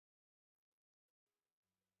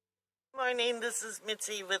Morning, this is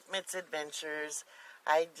Mitzi with Mit's Adventures.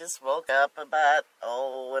 I just woke up about,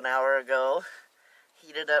 an hour ago.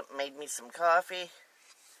 Heated up, made me some coffee.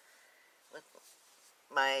 With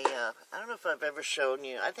my, I don't know if I've ever shown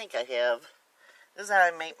you. I think I have. This is how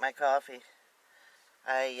I make my coffee.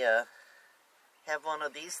 I, have one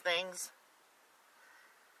of these things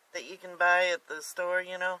that you can buy at the store,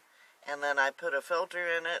 you know. And then I put a filter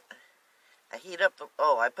in it. I heat up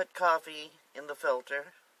I put coffee in the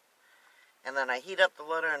filter. And then I heat up the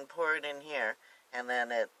water and pour it in here. And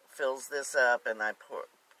then it fills this up and I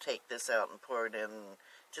take this out and pour it in.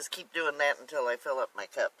 Just keep doing that until I fill up my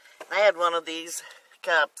cup. And I had one of these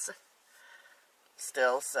cups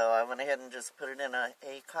still, so I went ahead and just put it in a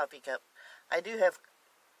coffee cup. I do have,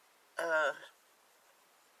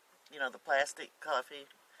 the plastic coffee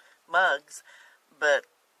mugs, but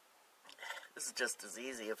this is just as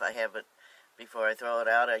easy. If I have it before I throw it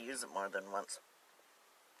out, I use it more than once.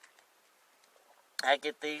 I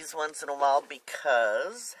get these once in a while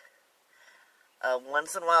because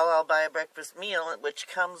once in a while I'll buy a breakfast meal which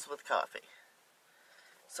comes with coffee.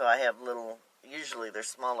 So I have little, usually they're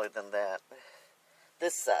smaller than that,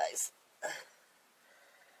 this size.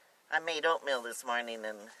 I made oatmeal this morning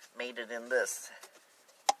and made it in this.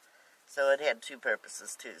 So it had two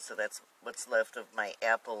purposes too, so that's what's left of my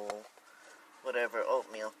apple, whatever,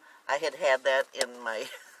 oatmeal. I had that in my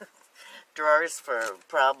drawers for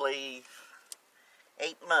probably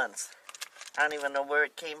 8 months. I don't even know where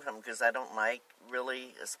it came from because I don't like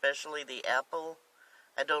really, especially the apple.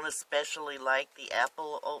 I don't especially like the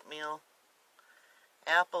apple oatmeal.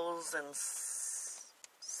 Apples and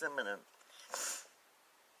cinnamon.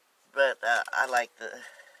 But I like the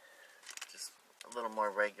just a little more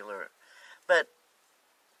regular. But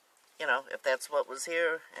if that's what was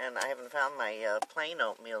here, and I haven't found my plain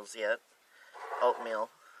oatmeals yet. Oatmeal.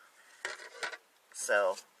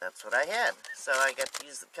 So, that's what I had. So, I got to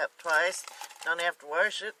use the cup twice. Don't have to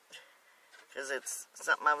wash it, because it's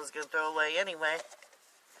something I was going to throw away anyway.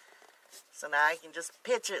 So, now I can just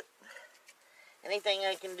pitch it. Anything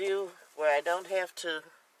I can do where I don't have to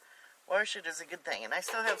wash it is a good thing. And I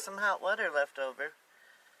still have some hot water left over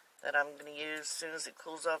that I'm going to use as soon as it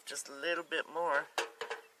cools off just a little bit more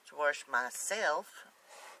to wash myself.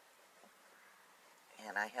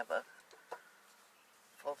 And I have a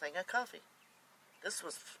full thing of coffee. This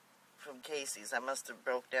was from Casey's. I must have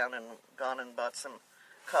broke down and gone and bought some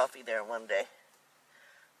coffee there one day.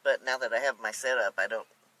 But now that I have my setup, I don't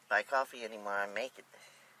buy coffee anymore. I make it.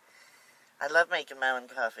 I love making my own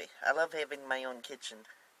coffee. I love having my own kitchen.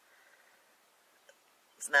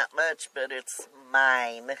 It's not much, but it's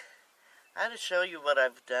mine. I had to show you what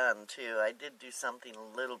I've done, too. I did do something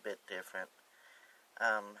a little bit different.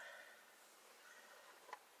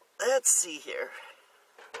 Let's see here.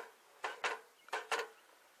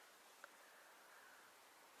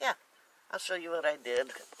 I'll show you what I did.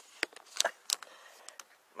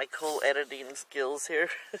 My cool editing skills here.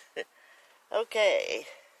 Okay.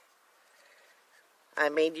 I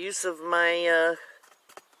made use of my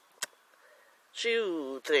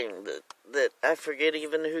shoe thing that I forget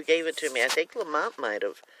even who gave it to me. I think Lamont might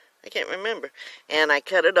have. I can't remember. And I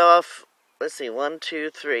cut it off. Let's see, 1, 2,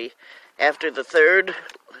 3. After the third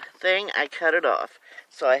thing, I cut it off.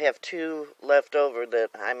 So I have 2 left over that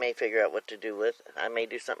I may figure out what to do with. I may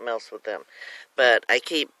do something else with them. But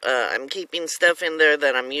I'm keeping stuff in there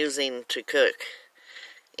that I'm using to cook.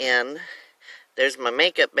 And there's my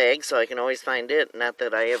makeup bag, so I can always find it. Not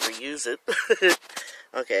that I ever use it.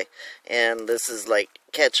 Okay. And this is like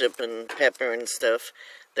ketchup and pepper and stuff.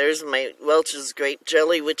 There's my Welch's Grape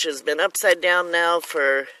Jelly, which has been upside down now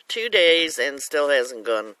for 2 days and still hasn't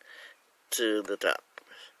gone to the top.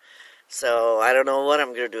 So, I don't know what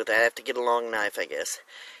I'm going to do with that. I have to get a long knife, I guess.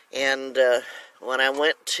 And, when I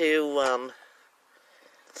went to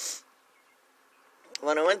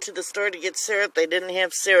the store to get syrup, they didn't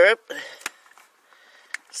have syrup.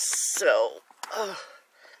 So,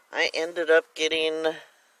 I ended up getting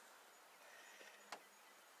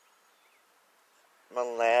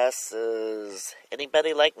molasses.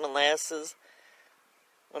 Anybody like molasses?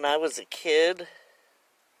 When I was a kid,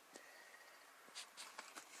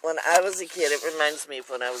 it reminds me of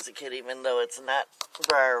when I was a kid, even though it's not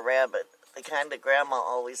Briar Rabbit. The kind that Grandma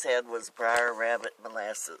always had was Briar Rabbit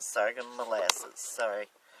molasses, sorghum molasses. Sorry,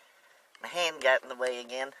 my hand got in the way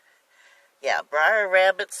again. Yeah, Briar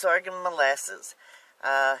Rabbit sorghum molasses.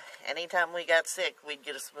 Anytime we got sick, we'd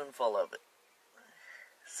get a spoonful of it.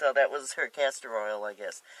 So that was her castor oil, I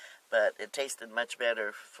guess. But it tasted much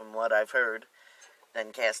better, from what I've heard,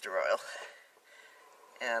 than castor oil.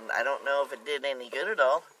 And I don't know if it did any good at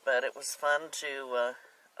all, but it was fun to,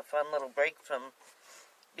 a fun little break from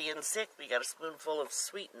being sick, we got a spoonful of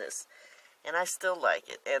sweetness. And I still like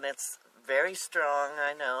it. And it's very strong,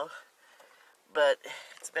 I know. But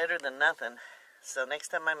it's better than nothing. So next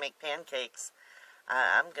time I make pancakes,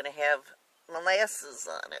 I'm going to have molasses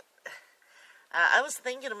on it. I was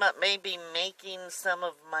thinking about maybe making some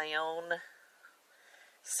of my own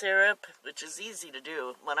syrup, which is easy to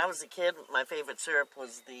do. When I was a kid, my favorite syrup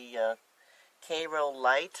was the Cairo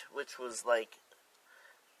Light, which was like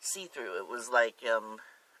see-through. It was like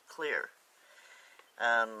clear.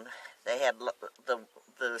 They had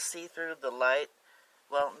the see-through, the light.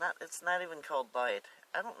 Well, it's not even called light.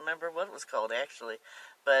 I don't remember what it was called actually,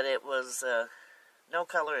 but it was no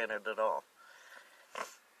color in it at all.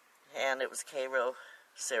 And it was Cairo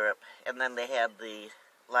syrup. And then they had the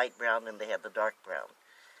light brown and they had the dark brown.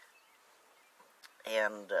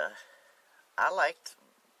 And I liked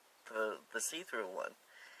the see-through one.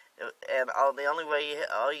 And the only way,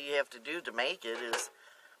 all you have to do to make it is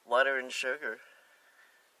water and sugar.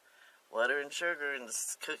 Water and sugar, and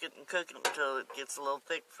cook it until it gets a little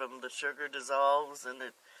thick from the sugar dissolves, and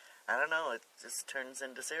I don't know, it just turns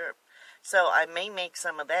into syrup. So I may make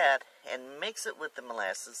some of that and mix it with the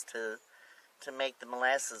molasses to make the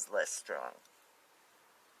molasses less strong.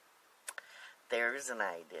 There's an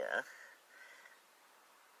idea.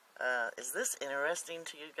 Is this interesting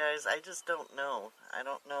to you guys? I just don't know. I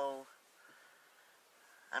don't know.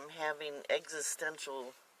 I'm having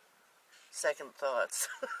existential second thoughts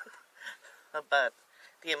about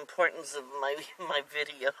the importance of my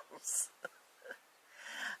videos.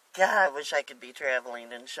 God, I wish I could be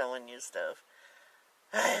traveling and showing you stuff.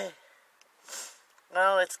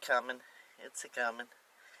 Well, it's coming. It's a-coming.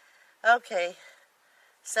 Okay.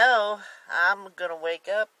 So, I'm gonna wake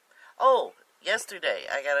up. Oh, yesterday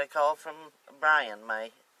I got a call from Brian,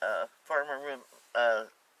 my former room,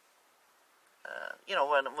 you know,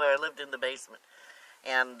 where I lived in the basement.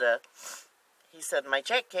 And he said my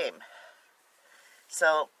check came.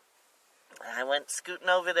 So I went scooting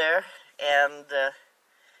over there, and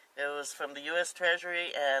it was from the U.S.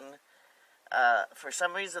 Treasury, and for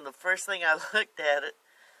some reason the first thing I looked at it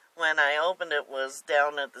when I opened it was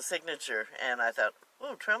down at the signature, and I thought,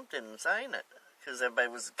 oh, Trump didn't sign it, because everybody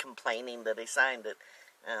was complaining that he signed it,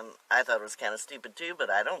 and I thought it was kind of stupid too, but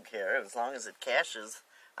I don't care, as long as it cashes.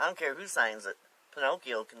 I don't care who signs it.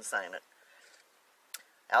 Pinocchio can sign it.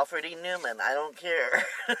 Alfred E. Newman, I don't care.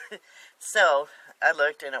 So, I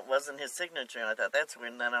looked, and it wasn't his signature, and I thought, that's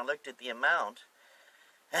weird, and then I looked at the amount,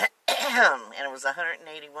 and it was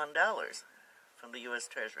 $181 from the U.S.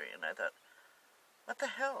 Treasury, and I thought, what the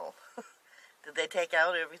hell? Did they take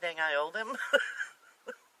out everything I owed them?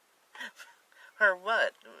 Or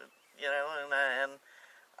what? You know, and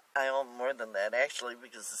I owe more than that, actually,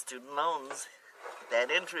 because the student loans, that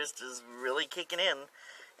interest is really kicking in.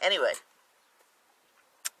 Anyway,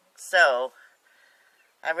 so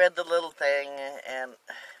I read the little thing, and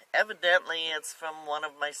evidently it's from one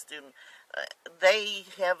of my students. They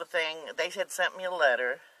have a thing, they had sent me a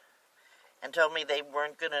letter and told me they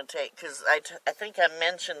weren't going to take, because I think I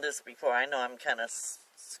mentioned this before. I know I'm kind of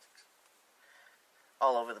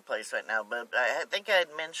all over the place right now, but I think I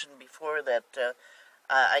had mentioned before that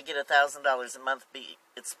I get $1,000 a month.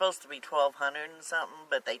 It's supposed to be $1,200 and something,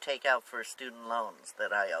 but they take out for student loans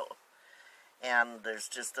that I owe. And there's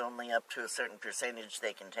just only up to a certain percentage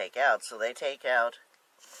they can take out. So they take out,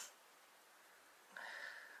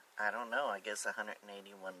 I don't know, I guess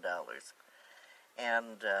 $181.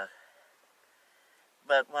 And,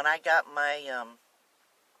 but when I got my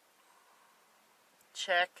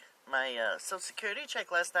check, my Social Security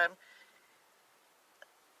check last time,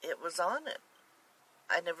 it was on it.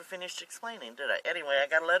 I never finished explaining, did I? Anyway, I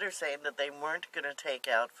got a letter saying that they weren't going to take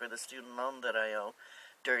out for the student loan that I owe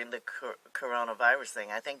during the coronavirus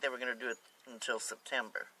thing. I think they were going to do it until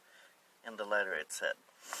September, in the letter it said.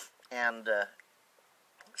 And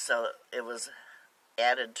so it was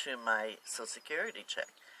added to my Social Security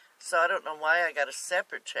check. So I don't know why I got a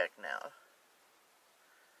separate check now.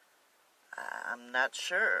 I'm not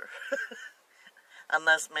sure.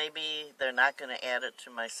 Unless maybe they're not going to add it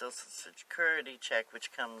to my Social Security check,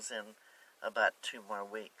 which comes in about 2 more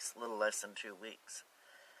weeks, a little less than 2 weeks.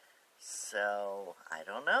 So, I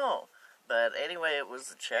don't know. But anyway, it was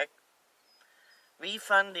a check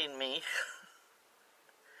refunding me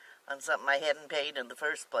on something I hadn't paid in the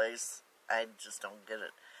first place. I just don't get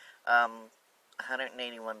it.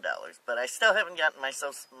 $181. But I still haven't gotten my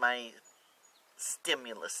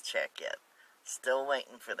stimulus check yet. Still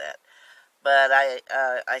waiting for that. But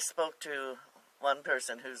I spoke to one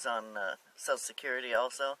person who's on Social Security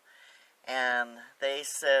also, and they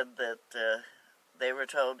said that they were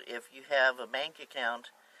told if you have a bank account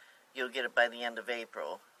you'll get it by the end of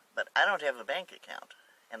April. But I don't have a bank account,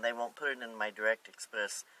 and they won't put it in my Direct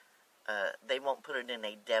Express. They won't put it in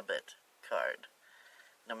a debit card,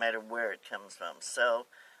 no matter where it comes from. So,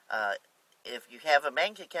 if you have a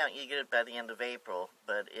bank account, you get it by the end of April.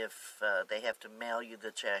 But if they have to mail you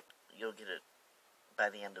the check, you'll get it by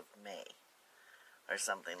the end of May, or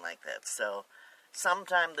something like that. So,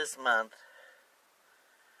 sometime this month,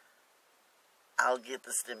 I'll get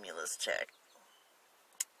the stimulus check.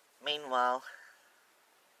 Meanwhile,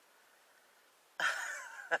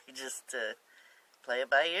 I just play it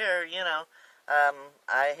by ear, you know.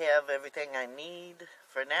 I have everything I need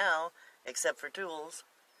for now, except for tools,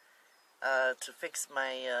 to fix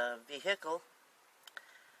my vehicle.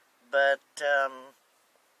 But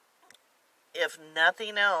if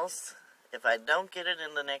nothing else, if I don't get it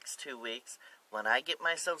in the next 2 weeks, when I get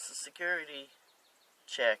my Social Security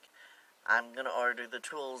check, I'm going to order the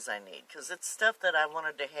tools I need. Because it's stuff that I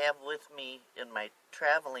wanted to have with me in my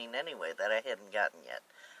traveling anyway, that I hadn't gotten yet,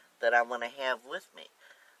 that I want to have with me.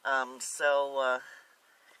 So,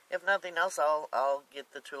 if nothing else, I'll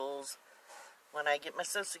get the tools when I get my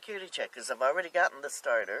Social Security check. Because I've already gotten the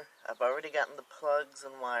starter. I've already gotten the plugs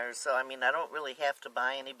and wires. So, I mean, I don't really have to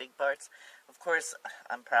buy any big parts. Of course,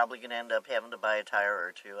 I'm probably going to end up having to buy a tire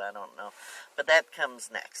or two. I don't know. But that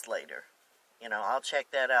comes next, later. You know, I'll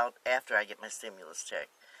check that out after I get my stimulus check.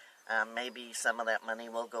 Maybe some of that money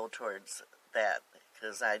will go towards that,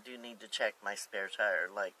 because I do need to check my spare tire.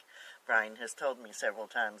 Like Brian has told me several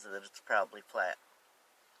times that it's probably flat.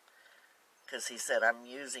 Because he said I'm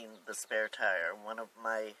using the spare tire.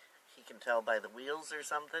 He can tell by the wheels or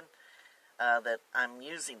something, that I'm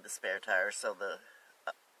using the spare tire. So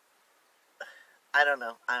I don't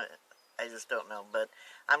know. I just don't know. But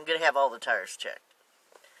I'm going to have all the tires checked.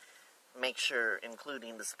 Make sure,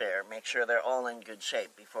 including the spare, make sure they're all in good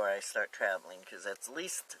shape before I start traveling, because that's the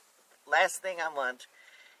last thing I want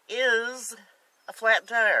is a flat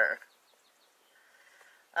tire.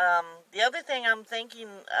 The other thing I'm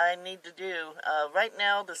thinking I need to do, right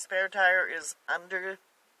now the spare tire is under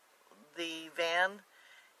the van,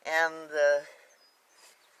 and the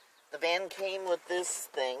van came with this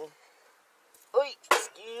thing. Oi,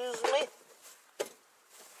 excuse me.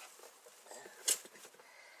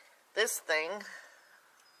 This thing,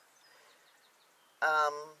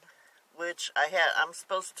 which I'm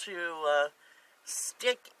supposed to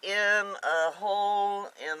stick in a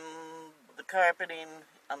hole in the carpeting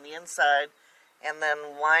on the inside, and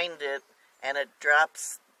then wind it, and it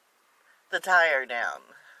drops the tire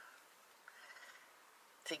down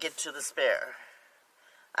to get to the spare.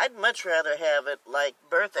 I'd much rather have it like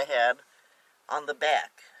Bertha had on the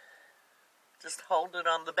back. Just hold it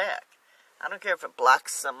on the back. I don't care if it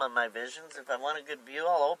blocks some of my visions. If I want a good view,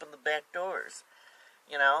 I'll open the back doors.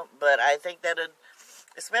 You know, but I think that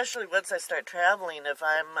especially once I start traveling, if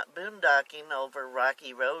I'm boondocking over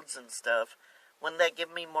rocky roads and stuff, wouldn't that give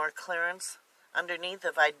me more clearance underneath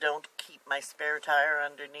if I don't keep my spare tire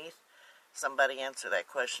underneath? Somebody answer that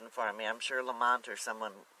question for me. I'm sure Lamont or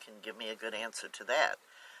someone can give me a good answer to that.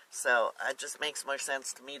 So it just makes more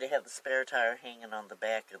sense to me to have the spare tire hanging on the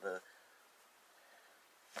back of the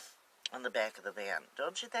van,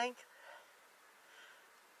 don't you think?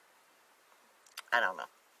 I don't know.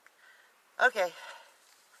 Okay.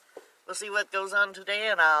 We'll see what goes on today,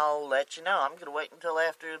 and I'll let you know. I'm going to wait until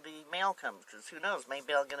after the mail comes, because who knows,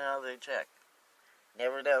 maybe I'll get another check.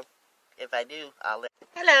 Never know. If I do, I'll let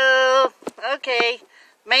you know. Hello! Okay,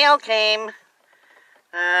 mail came.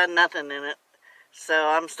 Nothing in it. So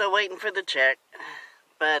I'm still waiting for the check.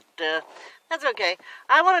 But, that's okay.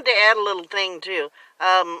 I wanted to add a little thing, too.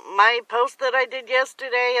 My post that I did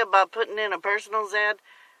yesterday about putting in a personals ad,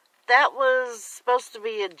 that was supposed to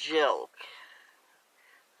be a joke.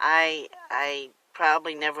 I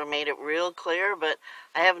probably never made it real clear, but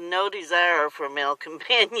I have no desire for male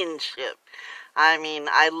companionship. I mean,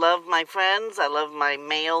 I love my friends, I love my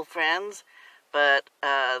male friends, but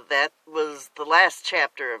that was the last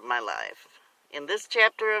chapter of my life. In this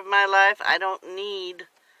chapter of my life, I don't need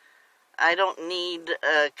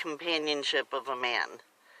companionship of a man.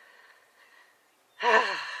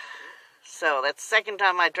 So, that's the second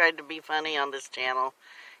time I tried to be funny on this channel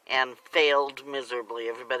and failed miserably.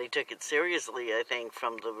 Everybody took it seriously, I think,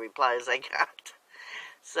 from the replies I got.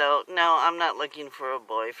 So, no, I'm not looking for a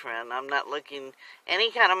boyfriend. I'm not looking... Any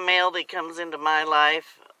kind of male that comes into my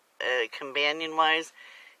life, companion-wise,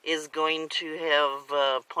 is going to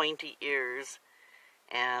have pointy ears,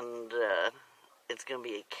 and it's going to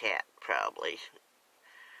be a cat, probably.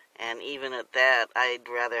 And even at that, I'd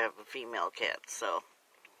rather have a female cat, so...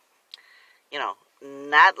 You know,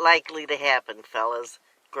 not likely to happen, fellas,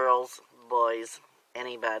 girls, boys,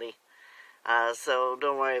 anybody. So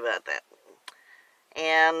don't worry about that.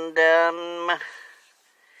 And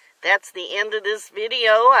that's the end of this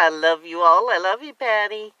video. I love you all. I love you,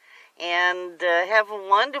 Patty. And have a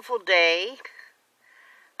wonderful day.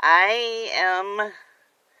 I am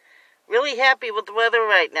really happy with the weather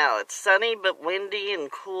right now. It's sunny but windy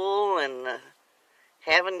and cool, and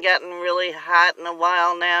haven't gotten really hot in a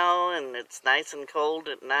while now, and it's nice and cold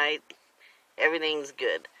at night. Everything's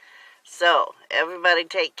good. So, everybody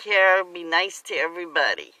take care. Be nice to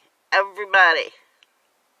everybody. Everybody.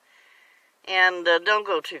 And don't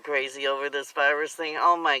go too crazy over this virus thing.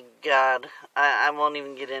 Oh my God. I won't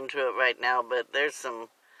even get into it right now, but there's some...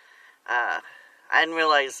 I didn't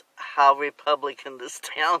realize how Republican this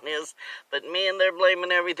town is, but man, they're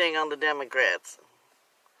blaming everything on the Democrats.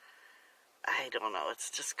 I don't know, it's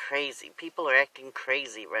just crazy. People are acting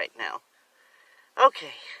crazy right now.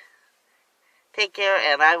 Okay. Take care,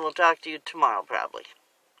 and I will talk to you tomorrow, probably.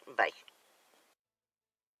 Bye.